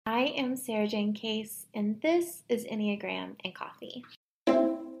I am Sarah Jane Case, and this is Enneagram and Coffee.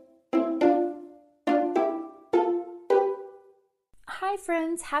 Hi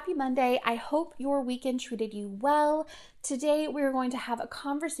friends, happy Monday. I hope your weekend treated you well. Today we're going to have a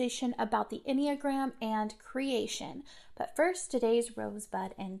conversation about the Enneagram and creation. But first, today's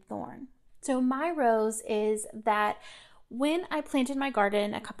rosebud and thorn. So my rose is that when I planted my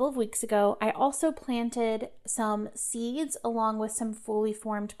garden a couple of weeks ago, I also planted some seeds along with some fully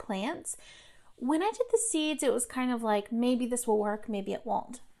formed plants. When I did the seeds, it was kind of like, maybe this will work, maybe it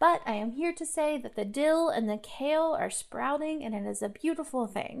won't. But I am here to say that the dill and the kale are sprouting, and it is a beautiful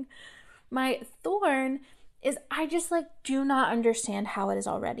thing. My thorn is I just do not understand how it is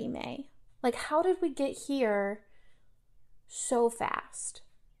already May. How did we get here so fast?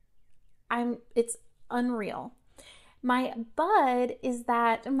 It's unreal. My bud is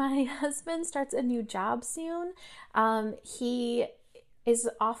that my husband starts a new job soon. He is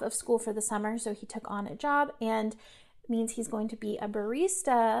off of school for the summer, so he took on a job, and means he's going to be a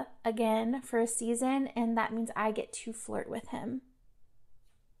barista again for a season, and that means I get to flirt with him.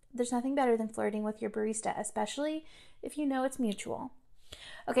 There's nothing better than flirting with your barista, especially if you know it's mutual.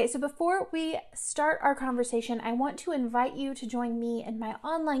 Okay, so before we start our conversation, I want to invite you to join me in my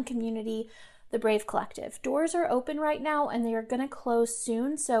online community, The Brave Collective. Doors are open right now, and they are going to close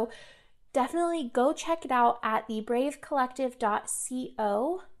soon, so definitely go check it out at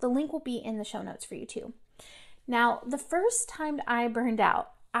thebravecollective.co. The link will be in the show notes for you too. Now, the first time I burned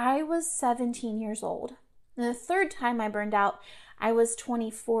out, I was 17 years old. And the third time I burned out, I was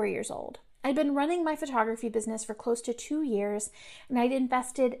 24 years old. I'd been running my photography business for close to 2 years, and I'd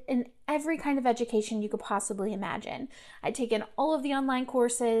invested in every kind of education you could possibly imagine. I'd taken all of the online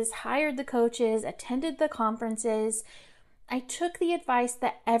courses, hired the coaches, attended the conferences. I took the advice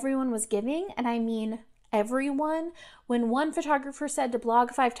that everyone was giving, and I mean everyone. When one photographer said to blog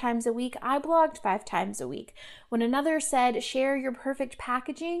 5 times a week, I blogged 5 times a week. When another said, share your perfect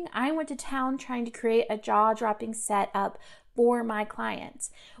packaging, I went to town trying to create a jaw-dropping setup for my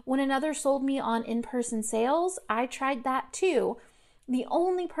clients. When another sold me on in-person sales, I tried that too. The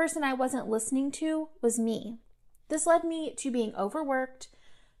only person I wasn't listening to was me. This led me to being overworked,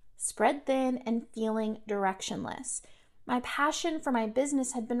 spread thin, and feeling directionless. My passion for my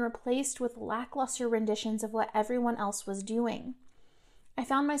business had been replaced with lackluster renditions of what everyone else was doing. I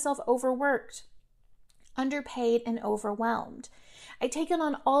found myself overworked, underpaid, and overwhelmed. I'd taken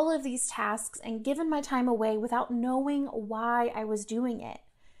on all of these tasks and given my time away without knowing why I was doing it.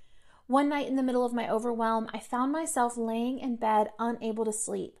 One night in the middle of my overwhelm, I found myself laying in bed, unable to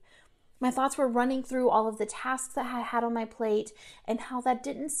sleep. My thoughts were running through all of the tasks that I had on my plate and how that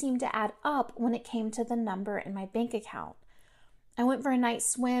didn't seem to add up when it came to the number in my bank account. I went for a night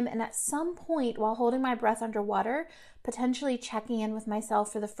swim, and at some point while holding my breath underwater, potentially checking in with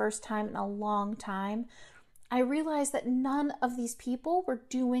myself for the first time in a long time, I realized that none of these people were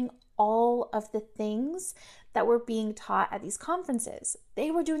doing all of the things that were being taught at these conferences. They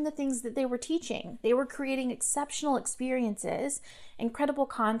were doing the things that they were teaching. They were creating exceptional experiences, incredible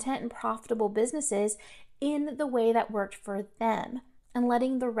content, and profitable businesses in the way that worked for them, and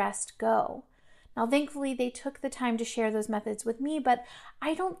letting the rest go. Now, thankfully, they took the time to share those methods with me, but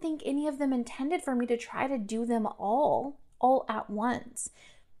I don't think any of them intended for me to try to do them all at once.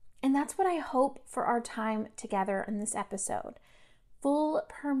 And that's what I hope for our time together in this episode. Full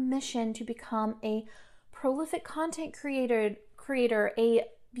permission to become a prolific content creator, a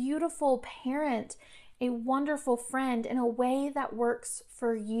beautiful parent, a wonderful friend in a way that works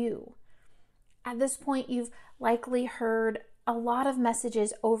for you. At this point, you've likely heard a lot of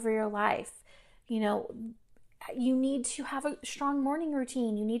messages over your life. You need to have a strong morning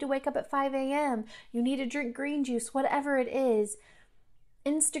routine. You need to wake up at 5 a.m. You need to drink green juice, whatever it is.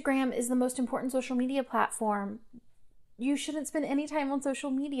 Instagram is the most important social media platform. You shouldn't spend any time on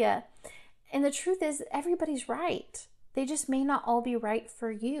social media. And the truth is, everybody's right. They just may not all be right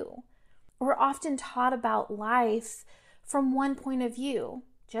for you. We're often taught about life from one point of view.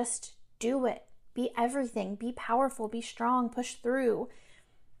 Just do it. Be everything. Be powerful. Be strong. Push through.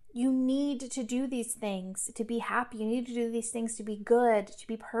 You need to do these things to be happy. You need to do these things to be good, to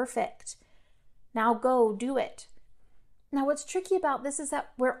be perfect. Now go do it. Now, what's tricky about this is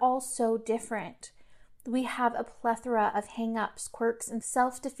that we're all so different. We have a plethora of hang-ups, quirks, and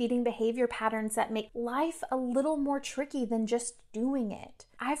self-defeating behavior patterns that make life a little more tricky than just doing it.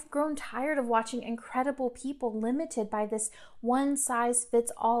 I've grown tired of watching incredible people limited by this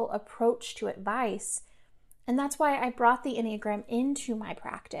one-size-fits-all approach to advice. And that's why I brought the Enneagram into my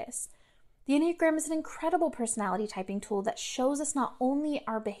practice. The Enneagram is an incredible personality typing tool that shows us not only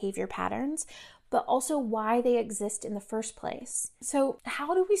our behavior patterns, but also why they exist in the first place. So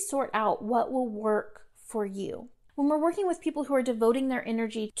how do we sort out what will work for you? When we're working with people who are devoting their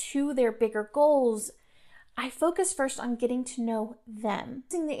energy to their bigger goals, I focus first on getting to know them.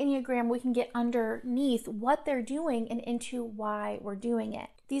 Using the Enneagram, we can get underneath what they're doing and into why we're doing it.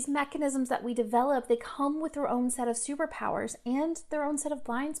 These mechanisms that we develop, they come with their own set of superpowers and their own set of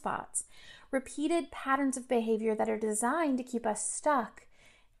blind spots. Repeated patterns of behavior that are designed to keep us stuck,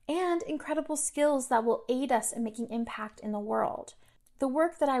 and incredible skills that will aid us in making impact in the world. The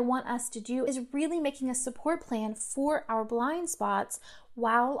work that I want us to do is really making a support plan for our blind spots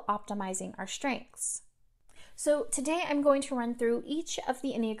while optimizing our strengths. So today I'm going to run through each of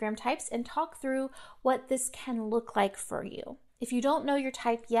the Enneagram types and talk through what this can look like for you. If you don't know your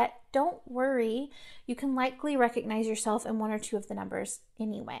type yet, don't worry. You can likely recognize yourself in one or two of the numbers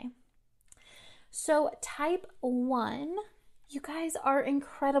anyway. So type 1, you guys are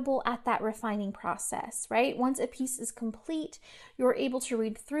incredible at that refining process, right? Once a piece is complete, you're able to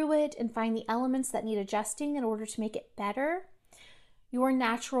read through it and find the elements that need adjusting in order to make it better. You're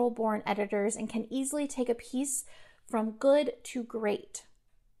natural born editors and can easily take a piece from good to great.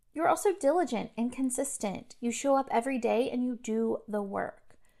 You're also diligent and consistent. You show up every day and you do the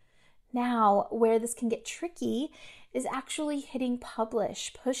work. Now, where this can get tricky is actually hitting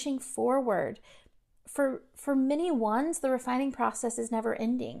publish, pushing forward. For many ones, the refining process is never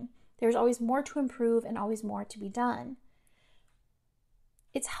ending. There's always more to improve and always more to be done.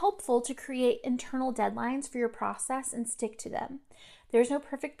 It's helpful to create internal deadlines for your process and stick to them. There's no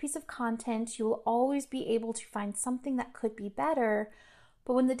perfect piece of content. You will always be able to find something that could be better.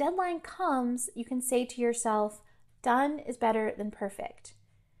 But when the deadline comes, you can say to yourself, done is better than perfect.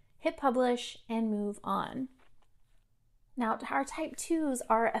 Hit publish and move on. Now, our type 2s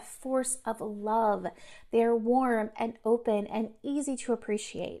are a force of love. They are warm and open and easy to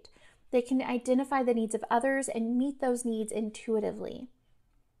appreciate. They can identify the needs of others and meet those needs intuitively.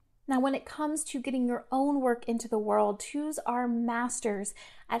 Now, when it comes to getting your own work into the world, 2s are masters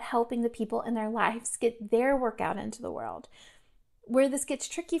at helping the people in their lives get their work out into the world. Where this gets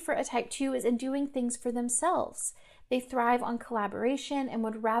tricky for a type 2 is in doing things for themselves. They thrive on collaboration and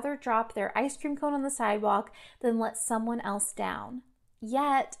would rather drop their ice cream cone on the sidewalk than let someone else down.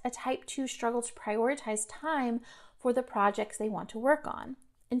 Yet, a type 2 struggles to prioritize time for the projects they want to work on.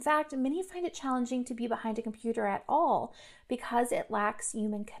 In fact, many find it challenging to be behind a computer at all because it lacks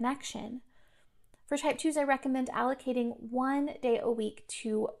human connection. For type 2s, I recommend allocating 1 day a week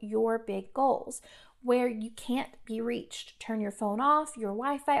to your big goals where you can't be reached. Turn your phone off, your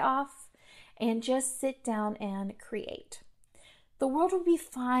Wi-Fi off, and just sit down and create. The world will be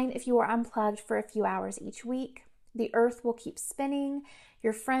fine if you are unplugged for a few hours each week. The earth will keep spinning.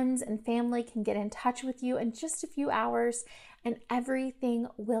 Your friends and family can get in touch with you in just a few hours, and everything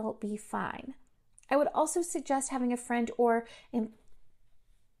will be fine. I would also suggest having a friend or a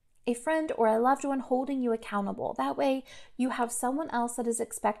loved one holding you accountable. That way you have someone else that is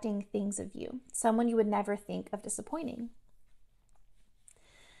expecting things of you, someone you would never think of disappointing.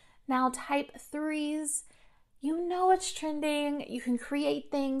 Now, type 3s, you know it's trending. You can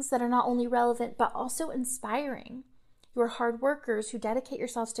create things that are not only relevant, but also inspiring. You are hard workers who dedicate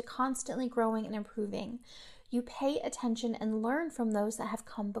yourselves to constantly growing and improving. You pay attention and learn from those that have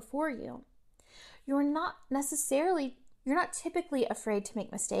come before you. You're not typically afraid to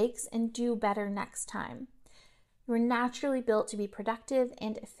make mistakes and do better next time. You're naturally built to be productive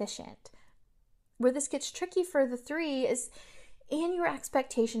and efficient. Where this gets tricky for the 3 is in your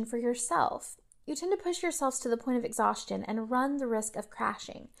expectation for yourself. You tend to push yourselves to the point of exhaustion and run the risk of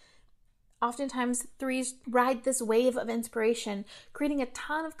crashing. Oftentimes, 3s ride this wave of inspiration, creating a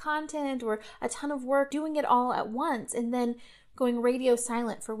ton of content or a ton of work, doing it all at once, and then going radio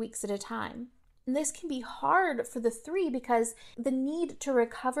silent for weeks at a time. And this can be hard for the 3 because the need to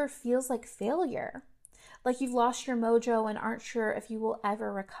recover feels like failure, like you've lost your mojo and aren't sure if you will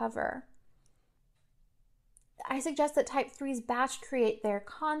ever recover. I suggest that type 3s batch create their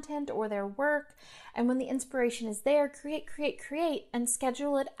content or their work, and when the inspiration is there, create, and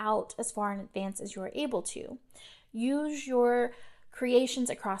schedule it out as far in advance as you are able to. Use your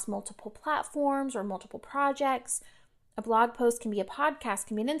creations across multiple platforms or multiple projects. A blog post can be a podcast,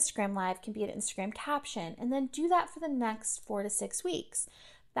 can be an Instagram live, can be an Instagram caption, and then do that for the next 4 to 6 weeks.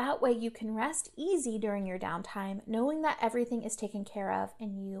 That way you can rest easy during your downtime, knowing that everything is taken care of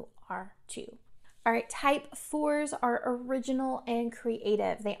and you are too. All right, type 4s are original and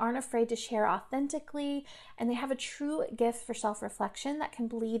creative. They aren't afraid to share authentically, and they have a true gift for self-reflection that can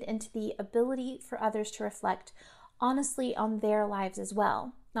bleed into the ability for others to reflect honestly on their lives as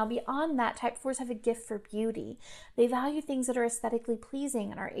well. Now, beyond that, type 4s have a gift for beauty. They value things that are aesthetically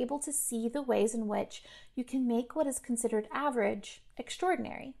pleasing and are able to see the ways in which you can make what is considered average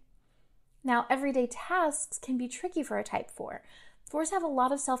extraordinary. Now, everyday tasks can be tricky for a type 4. 4s have a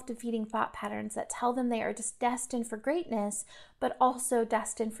lot of self-defeating thought patterns that tell them they are just destined for greatness, but also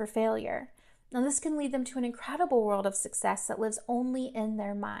destined for failure. Now, this can lead them to an incredible world of success that lives only in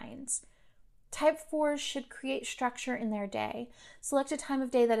their minds. Type 4s should create structure in their day. Select a time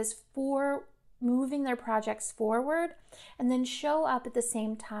of day that is for moving their projects forward, and then show up at the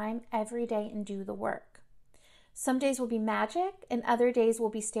same time every day and do the work. Some days will be magic, and other days will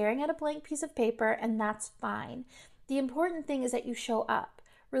be staring at a blank piece of paper, and that's fine. The important thing is that you show up.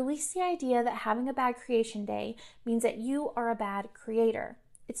 Release the idea that having a bad creation day means that you are a bad creator.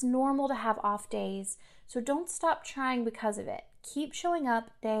 It's normal to have off days, so don't stop trying because of it. Keep showing up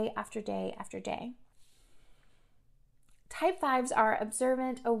day after day after day. Type 5s are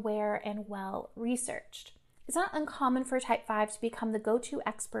observant, aware, and well-researched. It's not uncommon for type 5 to become the go-to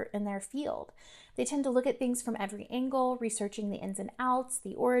expert in their field. They tend to look at things from every angle, researching the ins and outs,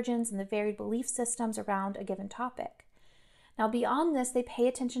 the origins, and the varied belief systems around a given topic. Now, beyond this, they pay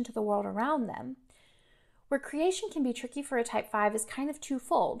attention to the world around them. Where creation can be tricky for a type 5 is kind of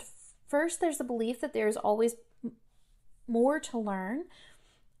twofold. First, there's the belief that there's always more to learn.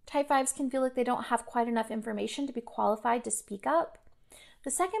 Type 5s can feel like they don't have quite enough information to be qualified to speak up.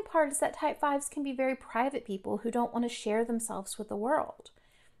 The second part is that type 5s can be very private people who don't want to share themselves with the world.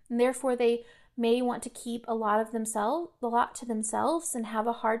 And therefore, they may want to keep a lot to themselves and have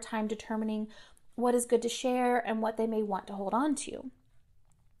a hard time determining what is good to share and what they may want to hold on to.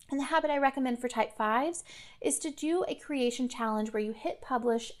 And the habit I recommend for type 5s is to do a creation challenge where you hit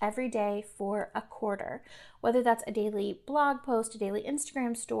publish every day for a quarter. Whether that's a daily blog post, a daily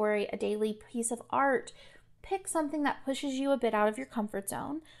Instagram story, a daily piece of art, pick something that pushes you a bit out of your comfort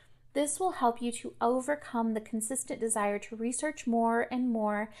zone. This will help you to overcome the consistent desire to research more and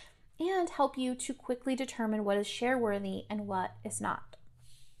more and help you to quickly determine what is share-worthy and what is not.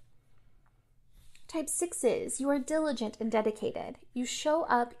 Type 6s, you are diligent and dedicated. You show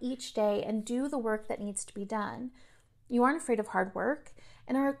up each day and do the work that needs to be done. You aren't afraid of hard work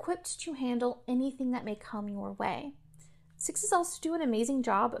and are equipped to handle anything that may come your way. 6s also do an amazing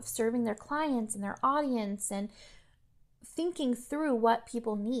job of serving their clients and their audience and thinking through what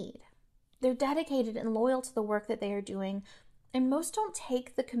people need. They're dedicated and loyal to the work that they are doing, and most don't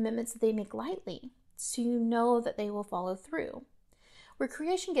take the commitments that they make lightly, so you know that they will follow through. Where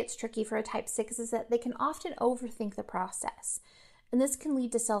creation gets tricky for a type 6 is that they can often overthink the process, and this can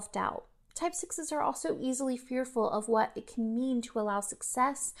lead to self-doubt. Type 6s are also easily fearful of what it can mean to allow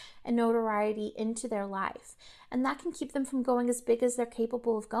success and notoriety into their life, and that can keep them from going as big as they're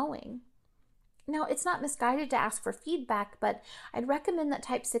capable of going. Now, it's not misguided to ask for feedback, but I'd recommend that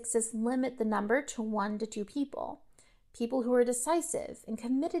type 6s limit the number to 1 to 2 people. People who are decisive and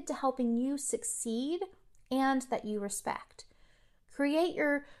committed to helping you succeed and that you respect. Create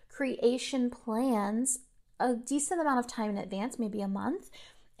your creation plans a decent amount of time in advance, maybe a month,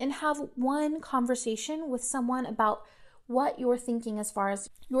 and have one conversation with someone about what you're thinking as far as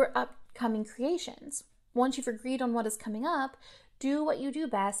your upcoming creations. Once you've agreed on what is coming up, do what you do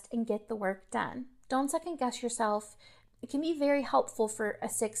best and get the work done. Don't second guess yourself. It can be very helpful for a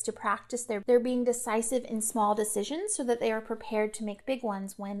 6 to practice their being decisive in small decisions so that they are prepared to make big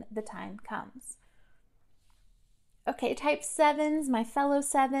ones when the time comes. Okay, type 7s, my fellow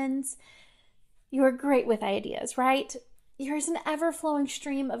 7s, you're great with ideas, right? Here's an ever-flowing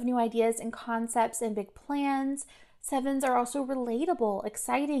stream of new ideas and concepts and big plans. 7s are also relatable,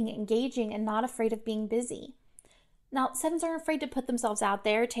 exciting, engaging, and not afraid of being busy. Now, 7s aren't afraid to put themselves out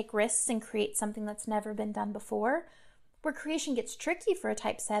there, take risks, and create something that's never been done before. Where creation gets tricky for a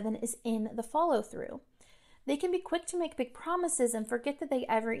type 7 is in the follow-through. They can be quick to make big promises and forget that they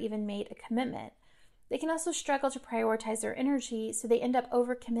ever even made a commitment. They can also struggle to prioritize their energy, so they end up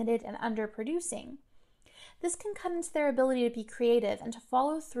overcommitted and underproducing. This can cut into their ability to be creative and to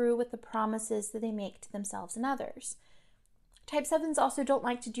follow through with the promises that they make to themselves and others. Type 7s also don't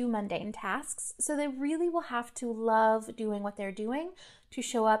like to do mundane tasks, so they really will have to love doing what they're doing to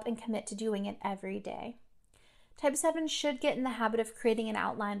show up and commit to doing it every day. Type 7 should get in the habit of creating an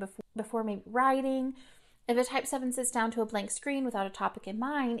outline before maybe writing. If a type 7 sits down to a blank screen without a topic in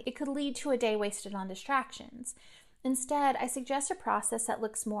mind, it could lead to a day wasted on distractions. Instead, I suggest a process that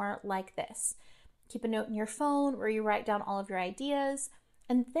looks more like this. Keep a note in your phone where you write down all of your ideas,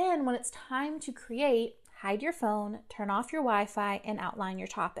 and then when it's time to create, hide your phone, turn off your Wi-Fi, and outline your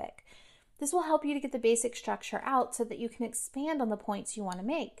topic. This will help you to get the basic structure out so that you can expand on the points you want to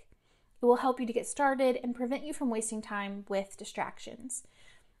make. It will help you to get started and prevent you from wasting time with distractions.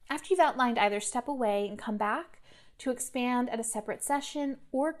 After you've outlined, either step away and come back to expand at a separate session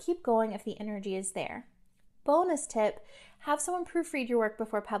or keep going if the energy is there. Bonus tip, have someone proofread your work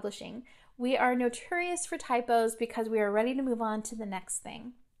before publishing. We are notorious for typos because we are ready to move on to the next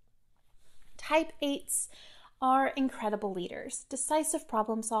thing. Type 8s are incredible leaders, decisive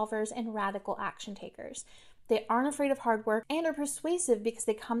problem solvers, and radical action takers. They aren't afraid of hard work and are persuasive because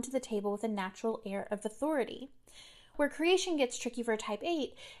they come to the table with a natural air of authority. Where creation gets tricky for a Type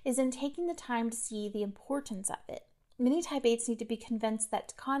 8 is in taking the time to see the importance of it. Many Type 8s need to be convinced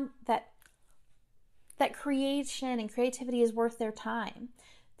that creation and creativity is worth their time.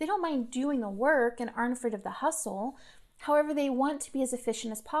 They don't mind doing the work and aren't afraid of the hustle. However, they want to be as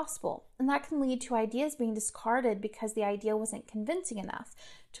efficient as possible, and that can lead to ideas being discarded because the idea wasn't convincing enough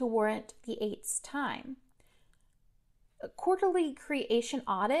to warrant the 8's time. A quarterly creation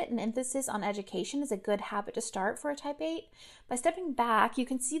audit and emphasis on education is a good habit to start for a Type 8. By stepping back, you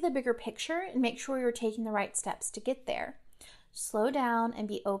can see the bigger picture and make sure you're taking the right steps to get there. Slow down and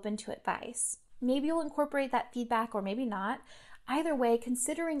be open to advice. Maybe you'll incorporate that feedback or maybe not. Either way,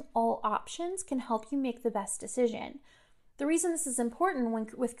 considering all options can help you make the best decision. The reason this is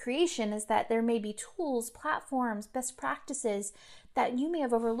important with creation is that there may be tools, platforms, best practices that you may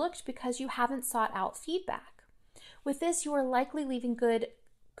have overlooked because you haven't sought out feedback. With this, you are likely leaving good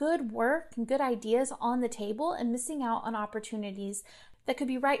work and good ideas on the table and missing out on opportunities that could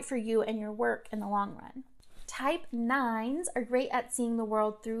be right for you and your work in the long run. Type 9s are great at seeing the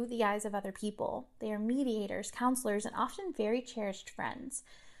world through the eyes of other people. They are mediators, counselors, and often very cherished friends.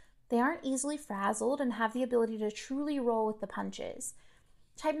 They aren't easily frazzled and have the ability to truly roll with the punches.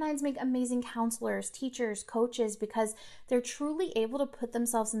 Type 9s make amazing counselors, teachers, coaches because they're truly able to put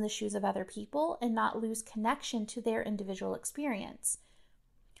themselves in the shoes of other people and not lose connection to their individual experience.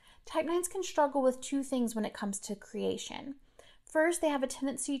 Type 9s can struggle with two things when it comes to creation. First, they have a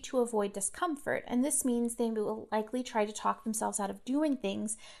tendency to avoid discomfort, and this means they will likely try to talk themselves out of doing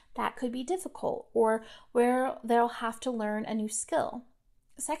things that could be difficult or where they'll have to learn a new skill.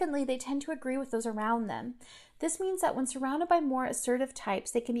 Secondly, they tend to agree with those around them. This means that when surrounded by more assertive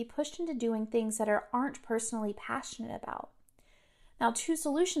types, they can be pushed into doing things that aren't personally passionate about. Now, two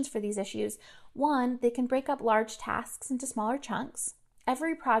solutions for these issues. One, they can break up large tasks into smaller chunks.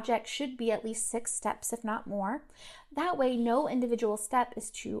 Every project should be at least 6 steps, if not more. That way, no individual step is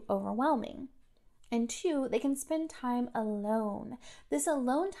too overwhelming. And 2, they can spend time alone. This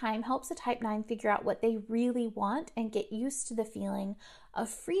alone time helps a Type 9 figure out what they really want and get used to the feeling of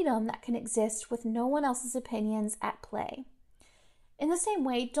freedom that can exist with no one else's opinions at play. In the same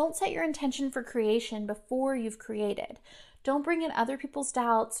way, don't set your intention for creation before you've created. Don't bring in other people's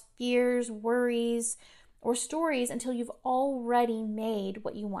doubts, fears, worries, or stories until you've already made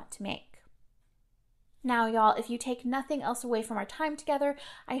what you want to make. Now, y'all, if you take nothing else away from our time together,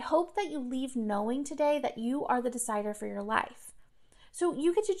 I hope that you leave knowing today that you are the decider for your life. So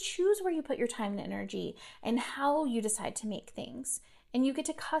you get to choose where you put your time and energy and how you decide to make things. And you get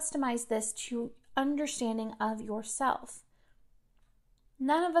to customize this to understanding of yourself.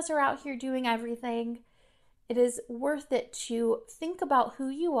 None of us are out here doing everything. It is worth it to think about who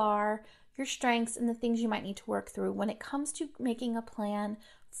you are, your strengths, and the things you might need to work through when it comes to making a plan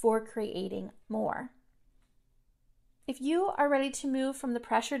for creating more. If you are ready to move from the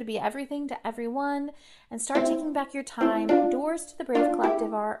pressure to be everything to everyone and start taking back your time, doors to the Brave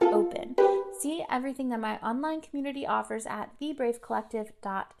Collective are open. See everything that my online community offers at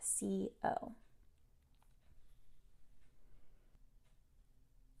thebravecollective.co.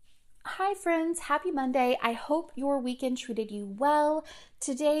 Hi friends, happy Monday. I hope your weekend treated you well.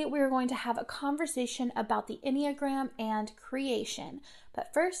 Today we're going to have a conversation about the Enneagram and creation.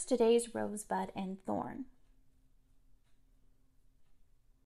 But first, today's Rosebud and Thorn.